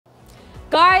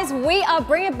Guys, we are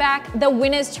bringing back the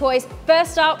winner's choice.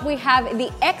 First up, we have the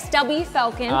XW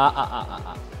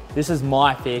FALCON. This is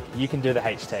my pick. You can do the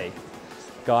HT.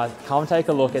 Guys, come take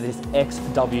a look at this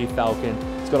XW FALCON.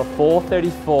 It's got a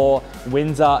 434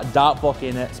 Windsor dart block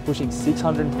in it. It's pushing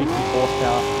 650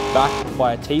 horsepower, backed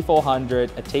by a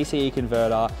T400, a TCE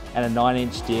converter, and a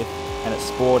 9-inch diff, and it's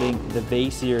sporting the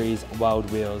V-Series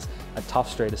weld wheels, a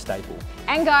Tuff Streeter staple.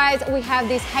 And guys, we have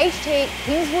this HT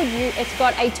KINGSWOOD U. It's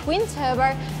got a twin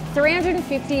turbo,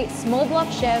 350 small block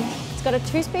Chev. It's got a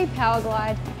 2-speed power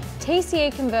glide,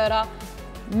 TCE converter,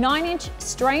 9-inch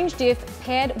strange diff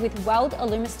paired with weld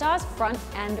Alumistars front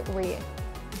and rear.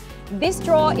 This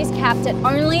draw is capped at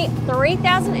only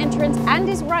 3,000 entrants and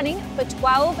is running for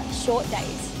 12 short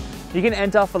days. You can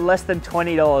enter for less than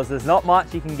 $20. There's not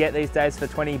much you can get these days for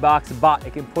 20 bucks, but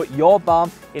it can put your bum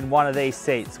in one of these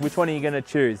seats. Which one are you going to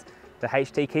choose? The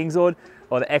HT KINGSWOOD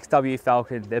or the XW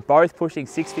FALCON? They're both pushing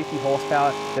 650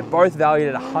 horsepower. They're both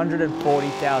valued at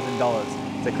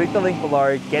 $140,000. So click the link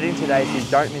below, get in today so you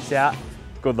don't miss out.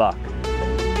 Good luck.